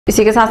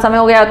इसी के साथ समय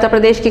हो गया उत्तर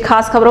प्रदेश की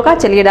खास खबरों का।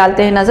 चलिए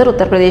डालते हैं नजर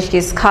उत्तर प्रदेश की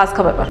इस खास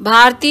खबर पर।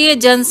 भारतीय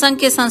जनसंघ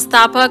के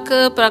संस्थापक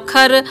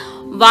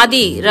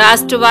प्रखरवादी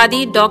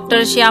राष्ट्रवादी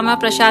डॉक्टर श्यामा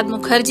प्रसाद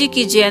मुखर्जी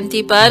की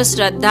जयंती पर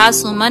श्रद्धा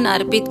सुमन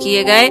अर्पित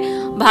किए गए।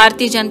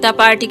 भारतीय जनता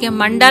पार्टी के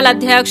मंडल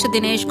अध्यक्ष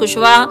दिनेश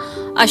कुशवाहा,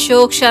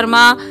 अशोक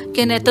शर्मा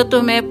के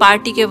नेतृत्व में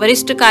पार्टी के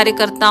वरिष्ठ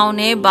कार्यकर्ताओं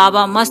ने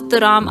बाबा मस्त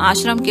राम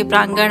आश्रम के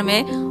प्रांगण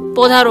में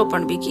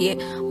पौधारोपण भी किए।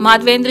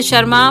 माधवेंद्र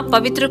शर्मा,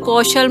 पवित्र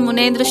कौशल,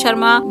 मुनेन्द्र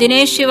शर्मा,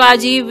 दिनेश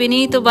शिवाजी,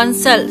 विनीत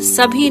बंसल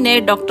सभी ने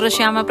डॉक्टर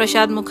श्यामा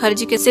प्रसाद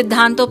मुखर्जी के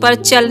सिद्धांतों पर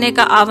चलने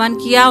का आह्वान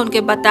किया,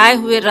 उनके बताए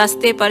हुए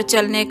रास्ते पर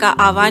चलने का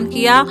आह्वान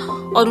किया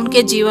और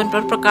उनके जीवन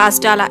पर प्रकाश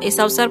डाला। इस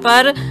अवसर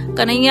पर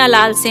कन्हैया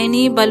लाल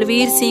सैनी,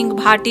 बलवीर सिंह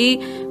भाटी,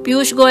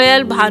 पीयूष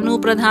गोयल, भानु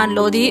प्रधान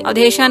लोधी,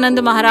 अवधेशानंद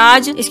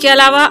महाराज, इसके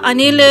अलावा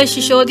अनिल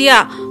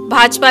सिसोदिया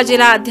भाजपा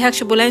जिला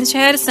अध्यक्ष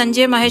बुलंदशहर,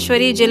 संजय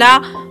माहेश्वरी जिला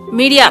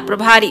मीडिया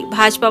प्रभारी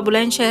भाजपा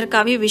बुलंदशहर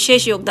का भी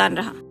विशेष योगदान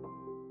रहा।